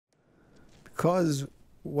because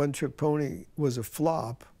One Trick Pony was a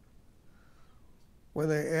flop, when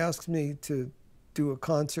they asked me to do a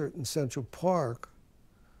concert in Central Park,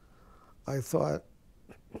 I thought,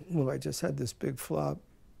 well, I just had this big flop.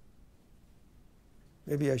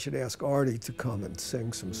 Maybe I should ask Artie to come and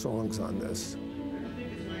sing some songs on this.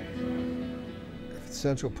 If it's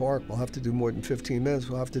Central Park, we'll have to do more than 15 minutes.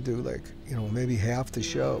 We'll have to do like, maybe half the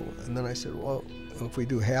show. And then I said, well, if we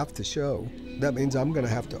do half the show, that means I'm going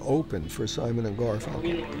to have to open for Simon and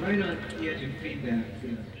Garfunkel,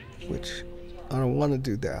 which I don't want to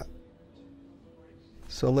do that.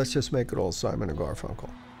 So let's just make it all Simon and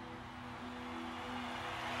Garfunkel.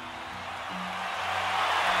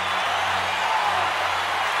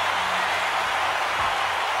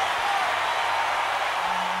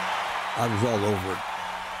 I was all over it,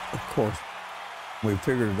 of course. We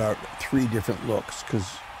figured it out 3 different looks, because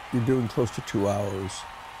you're doing close to 2 hours.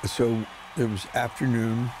 So there was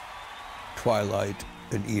afternoon, twilight,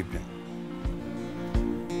 and evening.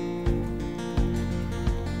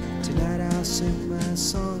 Tonight I'll sing my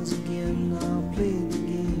songs again, I'll play the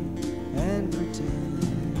game and pretend.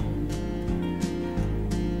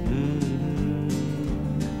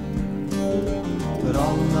 But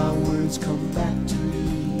all of my words come back to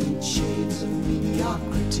me in shades of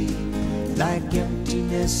mediocrity, like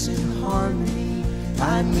emptiness in harmony.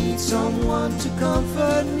 I need someone to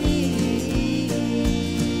comfort me.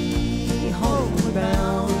 Homeward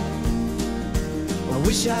bound, I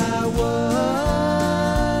wish I was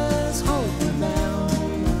homeward bound.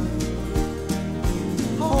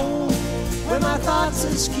 Home, where my thoughts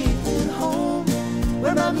are skipping. Home,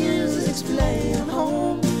 where my music's playing.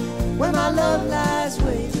 Home, where my love lies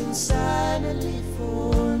waiting silently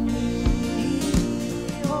for me.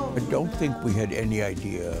 I don't think we had any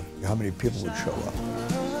idea how many people would show up.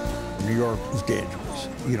 New York is dangerous,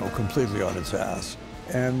 completely on its ass.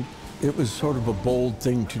 And it was sort of a bold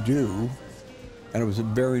thing to do. And it was a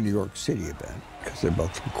very New York City event, because they're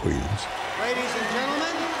both from Queens. Ladies and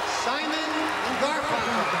gentlemen, Simon and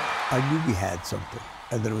Garfunkel. I knew we had something,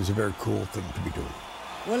 and that it was a very cool thing to be doing.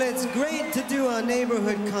 Well, it's great to do a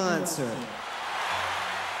neighborhood concert.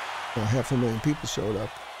 500,000 people showed up.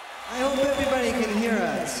 I hope everybody can hear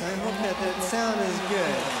us. I hope that the sound is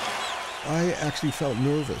good. I actually felt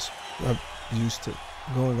nervous. I'm used to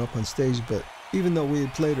going up on stage, but even though we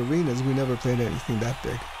had played arenas, we never played anything that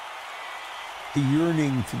big. The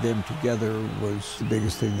yearning for them together was the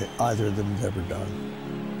biggest thing that either of them had ever done.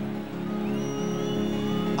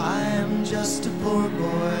 I am just a poor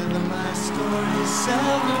boy, but my story is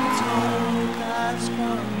seldom told.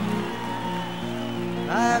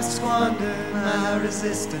 I've squandered my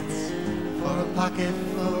resistance for a pocket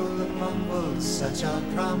full of mumbles, such are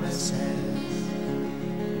promises.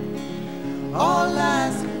 All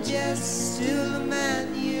lies and jest, still a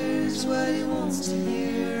man hears what he wants to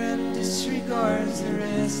hear and disregards the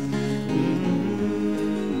rest.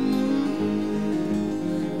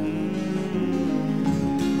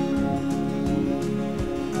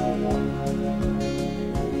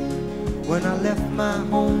 When I left my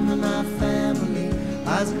home and my family,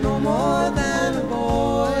 I was no more than a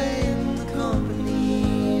boy in the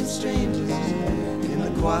company of strangers, in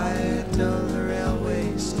the quiet of the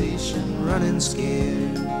railway station, running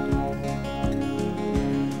scared,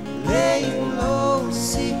 laying low,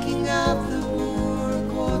 seeking out the poor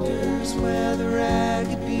quarters where the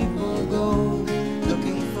ragged people go,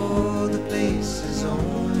 looking for the places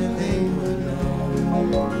only they would know.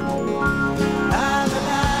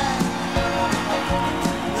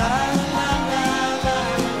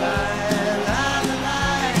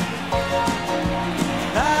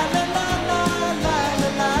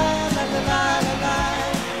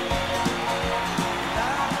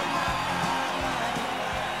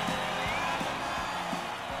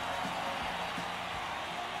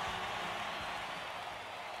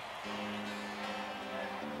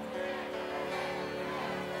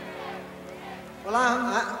 Well,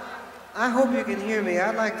 I hope you can hear me.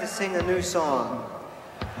 I'd like to sing a new song.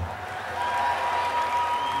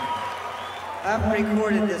 I've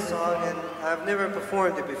recorded this song and I've never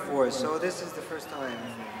performed it before, so this is the first time.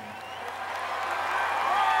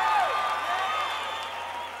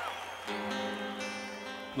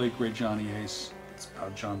 Late great Johnny Ace. It's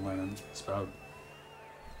about John Lennon. It's about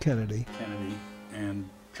Kennedy. And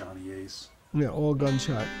Johnny Ace. Yeah, all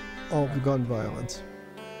gunshot, all gun violence.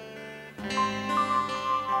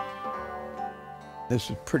 This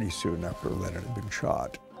was pretty soon after Lennon had been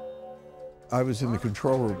shot. I was in the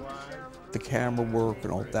control room. The camera work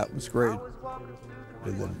and all that was great.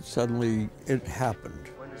 And then suddenly it happened.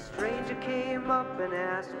 When a stranger came up and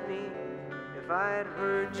asked me if I had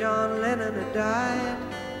heard John Lennon had died,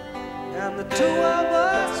 and And the two of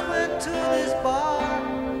us went to this bar,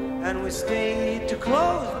 and we stayed to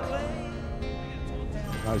close the play.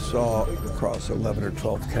 I saw across 11 or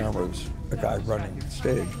 12 cameras a guy running the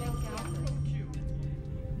stage.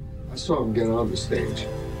 I saw him get on the stage,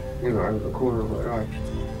 you know, out of the corner of my eye.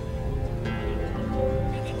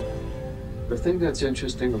 The thing that's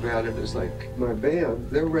interesting about it is, like, my band,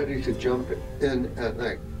 they're ready to jump in at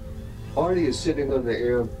night. Artie is sitting on the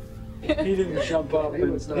air. He didn't jump up. He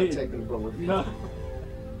was not taking a bullet. No.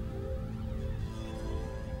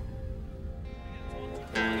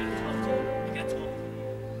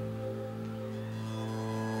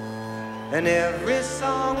 And every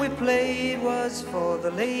song we played was for the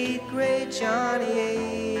late, great Johnny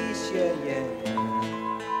Ace, yeah,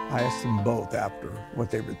 yeah. I asked them both after what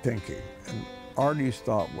they were thinking, and Artie's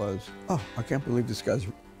thought was, oh, I can't believe this guy's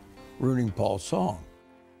ruining Paul's song.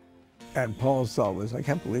 And Paul's thought was, I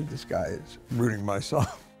can't believe this guy is ruining my song.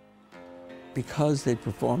 Because they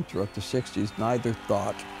performed throughout the 60s, neither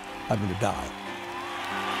thought, I'm gonna die.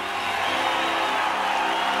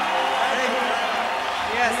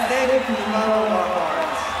 Yes, thank you for the love of our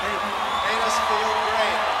hearts. Made us feel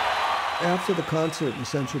great. After the concert in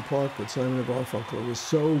Central Park with Simon Garfunkel, it was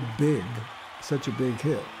so big, such a big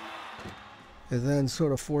hit. It then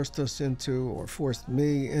sort of forced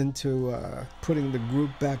me into putting the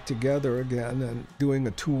group back together again and doing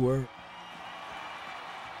a tour.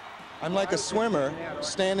 I'm like a swimmer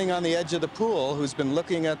standing on the edge of the pool who's been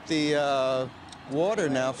looking at the water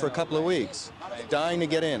now for a couple of weeks, dying to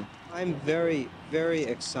get in. I'm very, very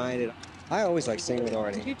excited. I always like singing with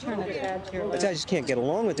Artie. You turn it back to your But I just can't get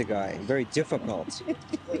along with the guy. Very difficult.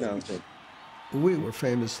 You know, We were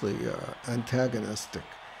famously antagonistic.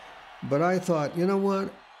 But I thought, you know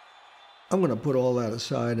what? I'm going to put all that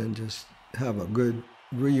aside and just have a good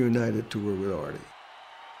reunited tour with Artie.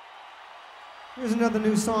 Here's another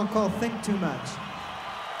new song called Think Too Much.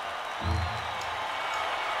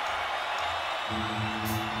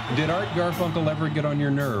 Did Art Garfunkel ever get on your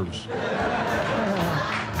nerves?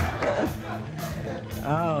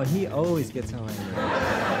 oh, he always gets on my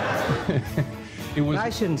nerves. I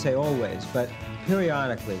shouldn't say always, but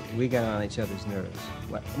periodically we get on each other's nerves.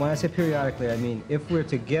 When I say periodically, I mean if we're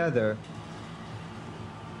together,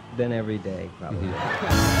 then every day, probably. They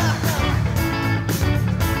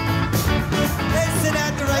sit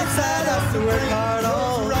at the right side, us to work hard,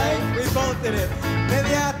 all right, we both did it.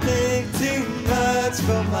 Maybe I think too much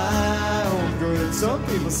for my own good. Some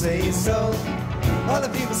people say so, other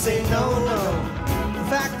people say no, no. The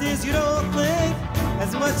fact is you don't think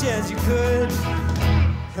as much as you could.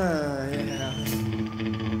 Yeah.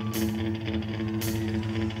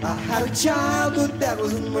 I had a childhood that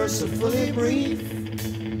was mercifully brief.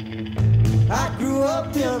 I grew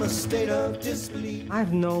up in a state of disbelief.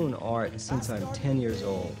 I've known Art since I'm 10 years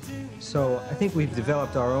old, so I think we've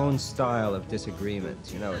developed our own style of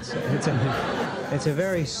disagreement. You know, it's a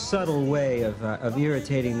very subtle way of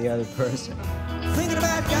irritating the other person. Thinking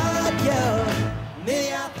about God, yeah.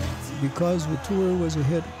 Maybe I think Because the tour was a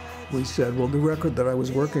hit, we said, well, the record that I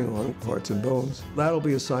was working on, Hearts and Bones, that'll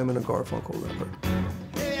be a Simon and Garfunkel record.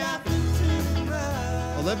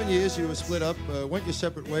 11 years you were split up, went your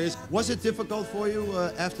separate ways. Was it difficult for you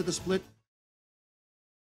after the split?